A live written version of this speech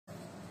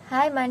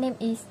Hi, my name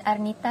is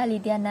Arnita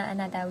Lidiana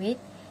Anadawit,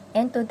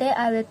 and today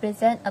I will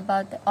present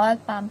about the oil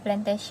palm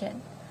plantation.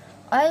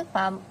 Oil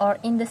palm,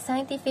 or in the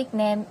scientific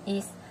name,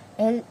 is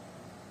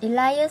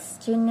Elias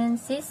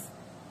chinensis.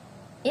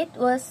 It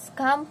was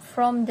come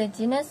from the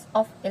genus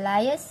of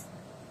Elias.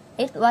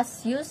 It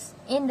was used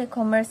in the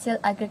commercial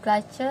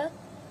agriculture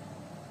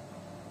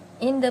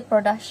in the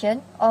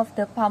production of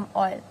the palm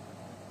oil.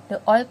 The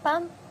oil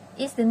palm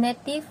is the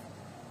native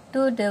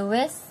to the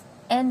west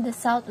and the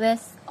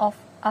southwest of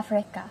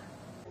Africa.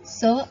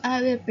 So I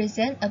will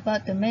present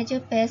about the major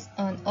pests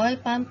on oil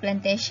palm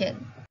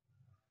plantation.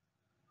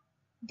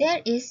 There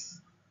is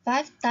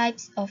 5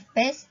 types of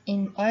pests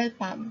in oil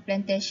palm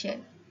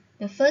plantation.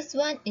 The first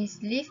one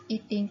is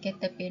leaf-eating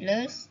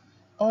caterpillars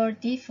or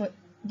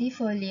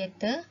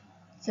defoliator,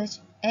 such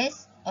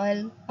as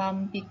oil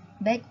palm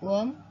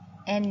bagworm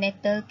and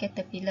nettle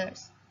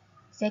caterpillars.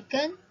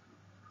 Second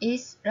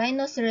is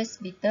rhinoceros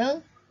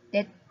beetle,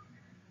 that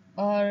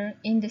or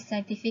in the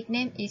scientific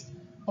name is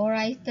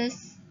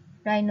Oritus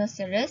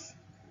rhinoceros.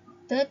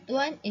 Third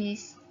one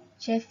is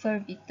chafer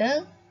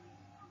beetle.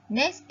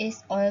 Next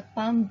is oil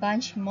palm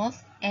bunch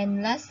moth,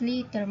 and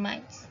lastly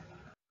termites.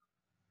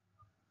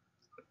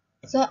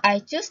 So I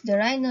choose the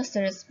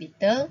rhinoceros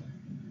beetle.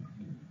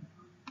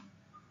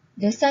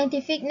 The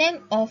scientific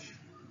name of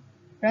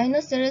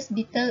rhinoceros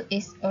beetle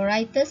is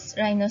Oritus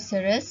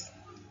rhinoceros,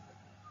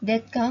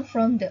 that come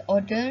from the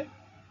order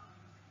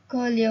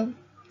Coleoptera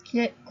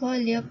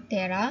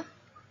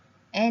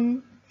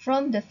and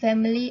from the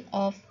family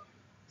of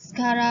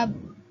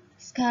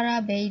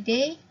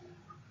Scarabaeidae,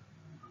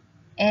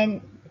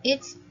 and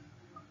it's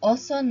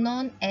also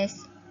known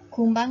as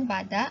kumbang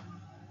badak,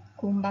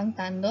 kumbang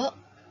tanduk,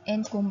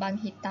 and kumbang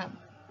hitam.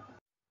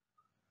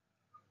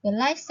 The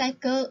life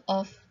cycle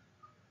of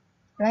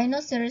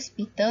rhinoceros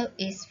beetle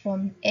is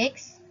from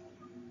eggs,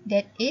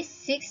 that is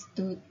 6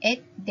 to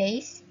 8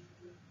 days,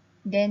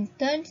 then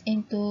turns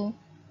into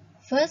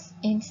first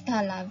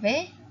instar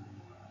larvae,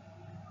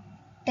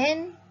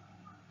 10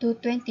 to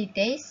 20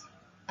 days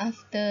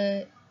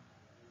after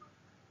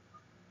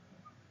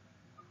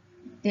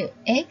the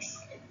eggs,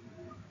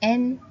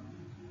 and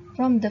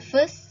from the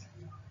first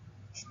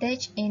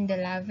stage in the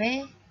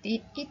larvae,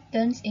 it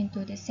turns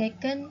into the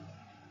second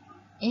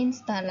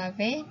instar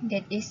larvae,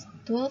 that is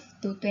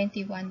 12 to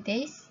 21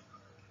 days.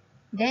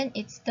 Then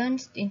it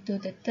turns into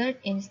the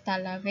third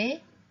instar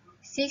larvae,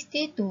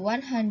 60 to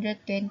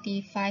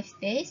 125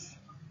 days.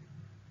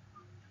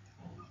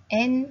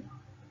 And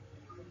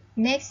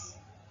next,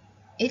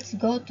 it's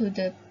go to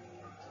the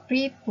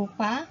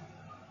pre-pupa,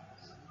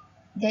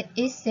 that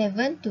is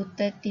 7 to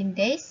 13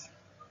 days,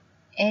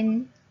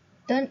 and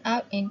turn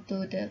out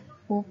into the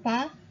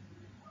pupa,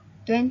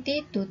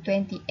 20 to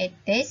 28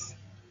 days.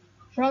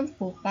 From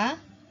pupa,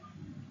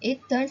 it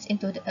turns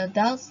into the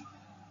adult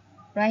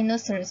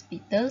rhinoceros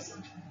beetles,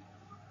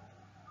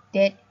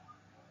 that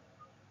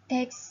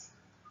takes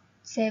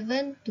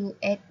 7 to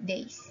 8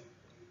 days.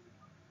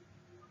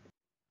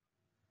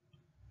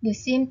 The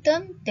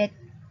symptom that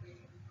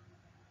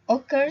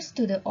occurs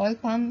to the oil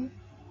palm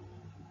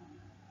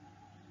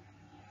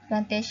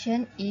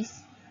plantation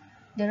is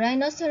the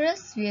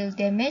rhinoceros will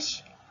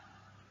damage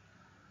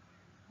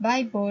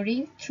by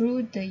boring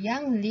through the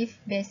young leaf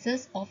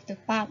bases of the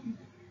palm.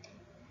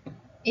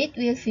 It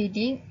will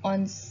feeding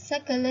on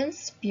succulent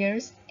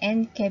spears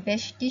and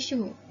cabbage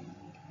tissue.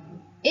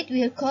 It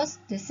will cause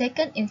the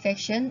second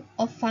infection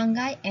of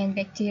fungi and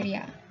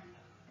bacteria.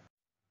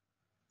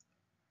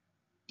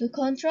 To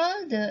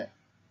control the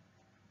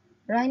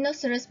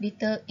rhinoceros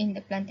beetle in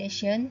the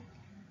plantation,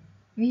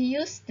 we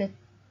use the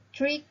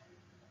three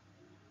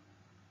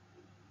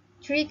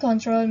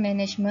control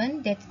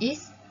management, that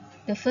is,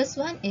 the first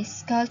one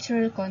is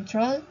cultural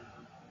control,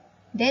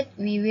 that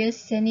we will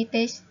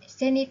sanitize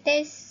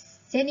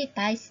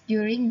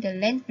during the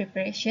land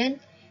preparation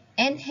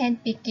and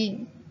hand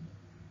picking.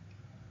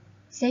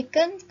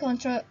 Second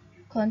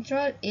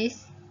control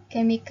is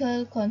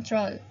chemical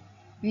control.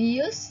 We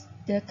use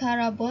the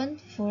carbon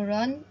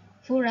furan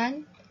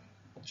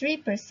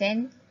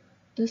 3%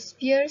 to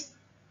spears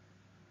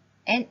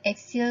and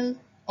axial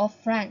of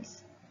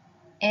France.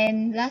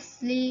 And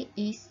lastly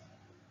is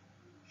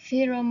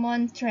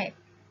pheromone trap.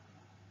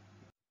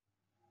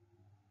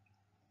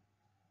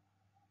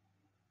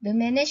 The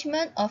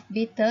management of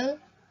beetle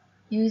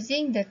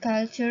using the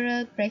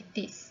cultural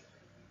practice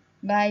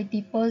by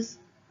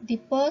depositing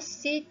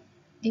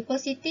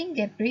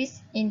debris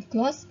in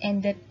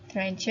close-ended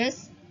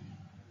trenches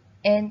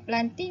and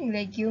planting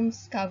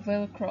legumes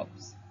cover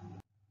crops.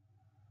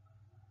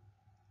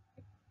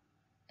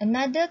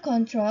 Another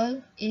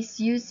control is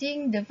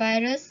using the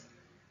virus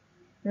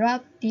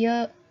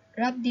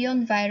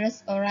Rhabdion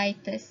virus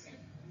oritus.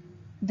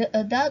 The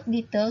adult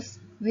beetles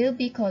will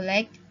be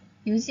collected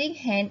using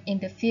hand in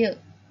the field.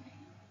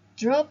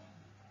 Drop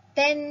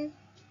the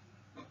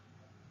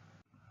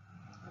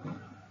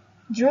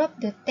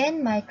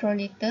 10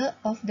 microliter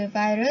of the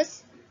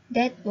virus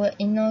that were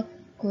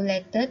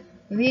inoculated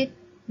with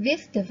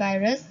the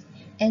virus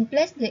and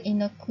place the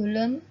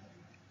inoculum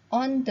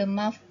on the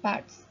mouth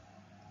parts.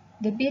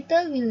 The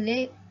beetle will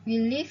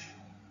will leave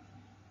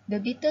the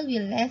beetle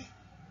will left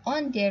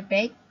on their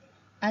back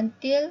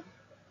until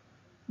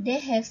they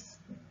have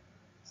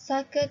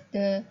sucked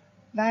the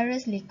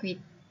virus liquid,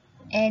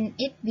 and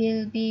it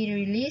will be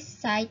released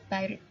side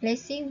by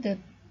placing the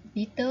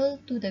beetle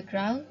to the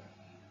ground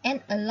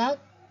and allow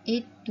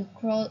it to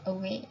crawl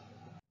away.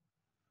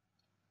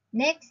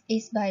 Next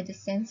is by the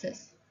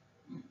census.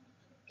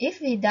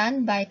 If we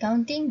done by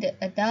counting the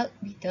adult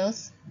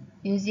beetles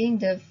using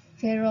the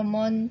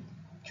pheromone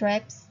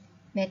traps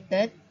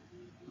method,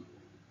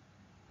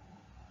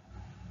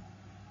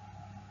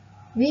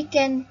 we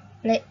can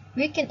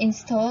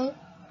install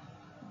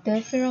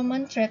the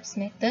pheromone traps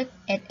method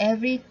at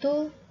every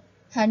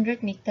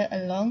 200 meters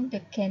along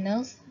the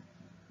canals,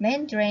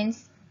 main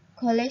drains,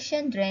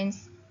 collection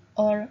drains,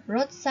 or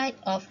roadside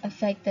of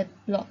affected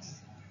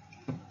blocks.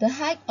 The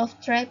height of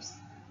traps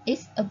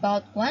is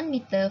about 1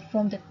 meter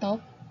from the top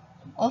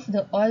of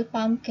the oil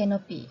palm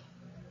canopy.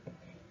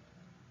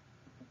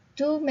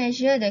 To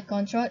measure the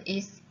control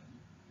is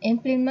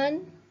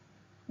implement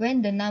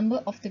when the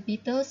number of the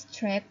beetles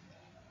trapped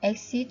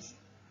exceeds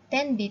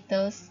 10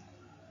 beetles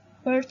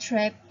per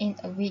trap in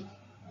a week.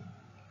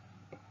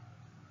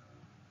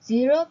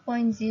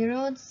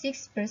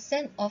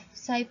 0.06% of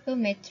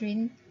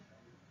cypermethrin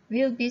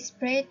will be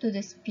sprayed to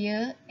the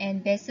spear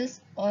and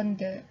bases on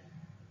the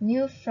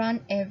new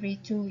front every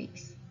 2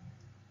 weeks.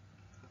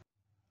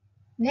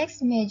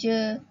 Next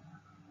major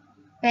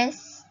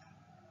pest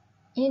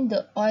in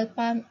the oil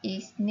palm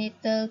is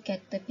nettle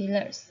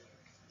caterpillars.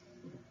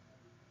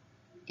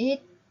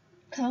 It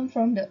comes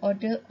from the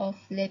order of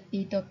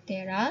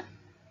Lepidoptera,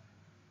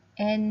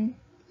 and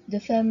the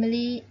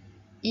family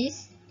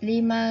is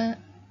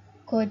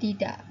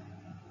Limacodidae.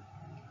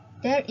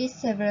 There is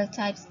several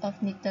types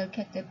of nettle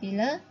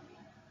caterpillar,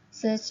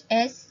 such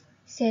as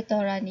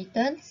Cetora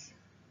nitens,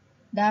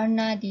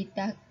 Darna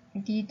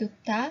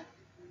diducta,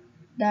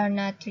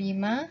 Darna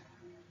trima,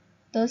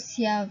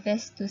 Tosia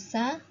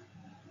vestusa,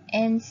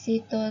 and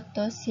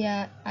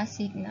Cytotosia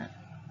asigna.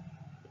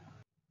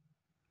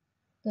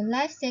 The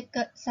life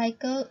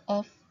cycle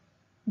of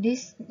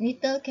these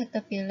nettle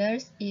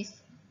caterpillars is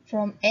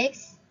from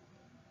eggs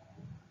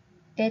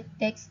that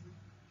takes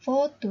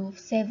 4 to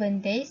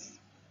 7 days,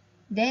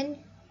 then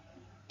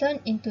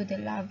turn into the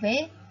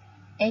larvae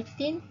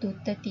 18 to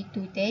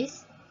 32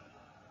 days,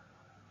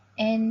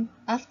 and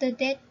after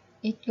that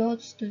it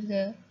goes to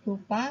the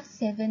pupa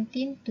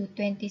 17 to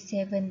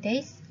 27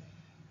 days,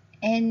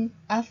 and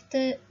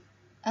after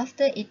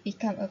it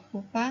become a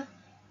pupa,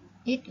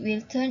 it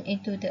will turn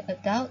into the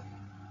adult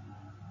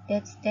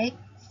that takes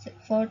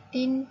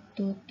 14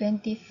 to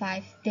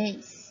 25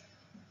 days.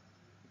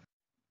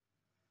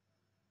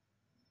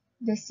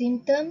 The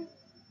symptom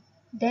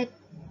that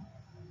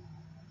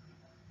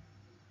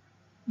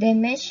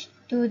damage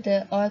to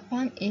the oil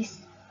palm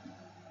is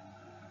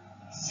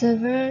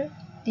severe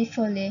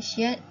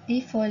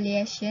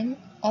defoliation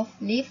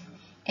of leaf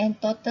and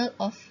total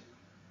of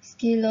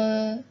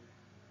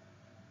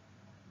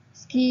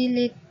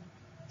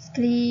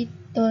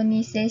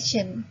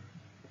skeletonization.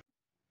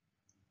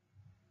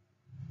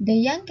 The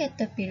young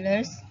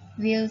caterpillars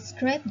will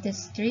scrape the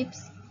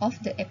strips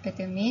of the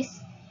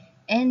epidermis,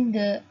 and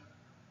the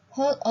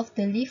whole of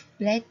the leaf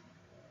blade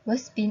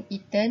was been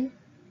eaten,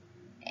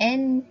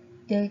 and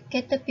the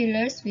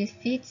caterpillars will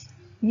feed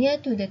near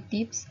to the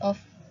tips of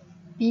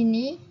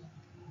pinnae,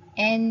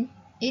 and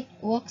it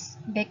walks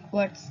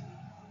backwards.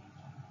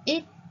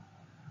 It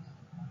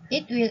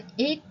will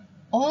eat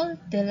all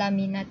the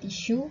lamina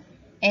tissue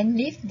and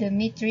leave the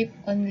midrib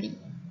only.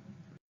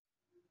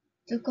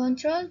 To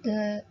control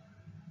the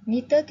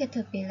nettle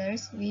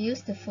caterpillars, we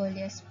use the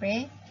foliar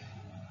spray.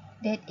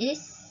 That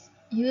is,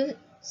 you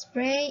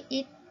spray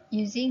it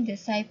using the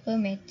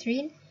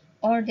cypermethrin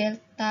or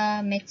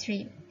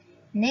deltametrin.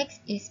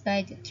 Next is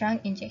by the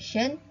trunk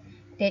injection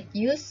that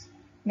use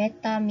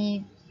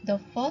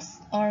metamidophos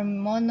or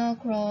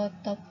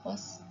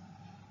monocrotophos.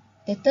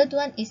 The third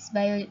one is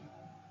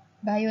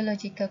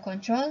biological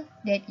control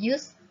that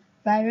use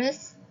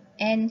virus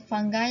and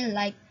fungi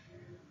like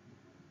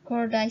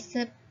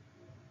cordyceps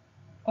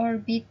or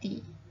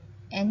Bt.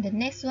 And the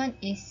next one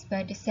is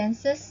by the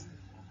sensors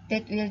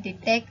that will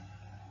detect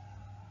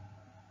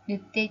the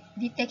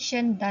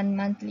detection done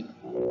monthly.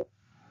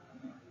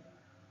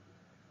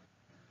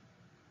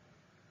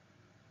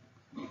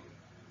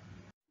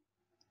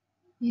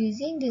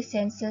 Using the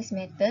census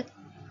method,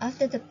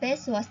 after the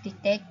pest was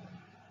detected,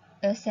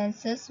 a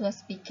census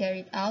was be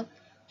carried out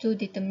to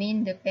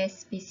determine the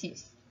pest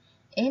species.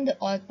 In the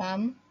oil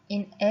palm,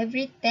 in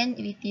every 10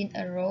 within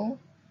a row,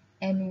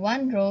 and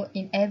 1 row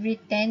in every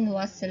 10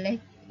 was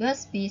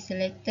be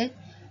selected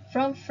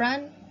from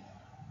front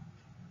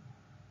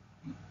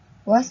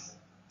was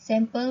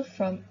sampled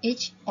from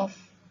each of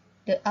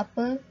the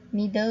upper,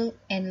 middle,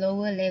 and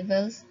lower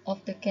levels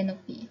of the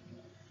canopy.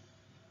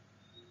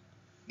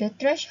 The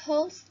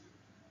threshold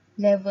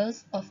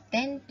levels of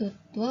 10 to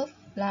 12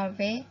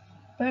 larvae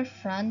per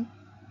front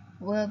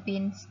were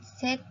being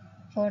set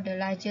for the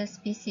larger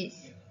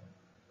species.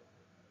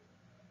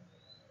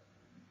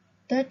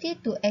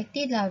 30 to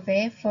 80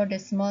 larvae for the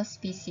small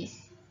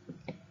species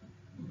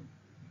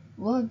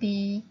will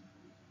be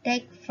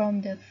taken from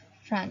the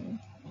front.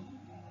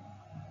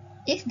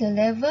 If the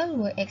level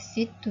will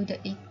exceed to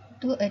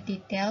a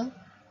detail,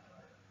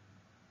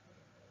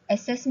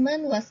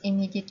 assessment was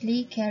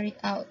immediately carried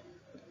out.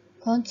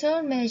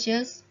 Control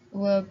measures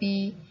will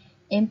be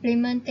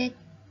implemented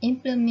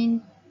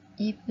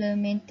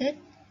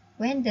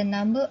when the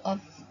number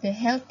of the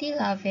healthy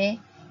larvae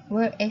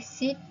will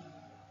exceed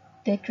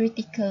the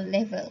critical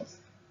levels.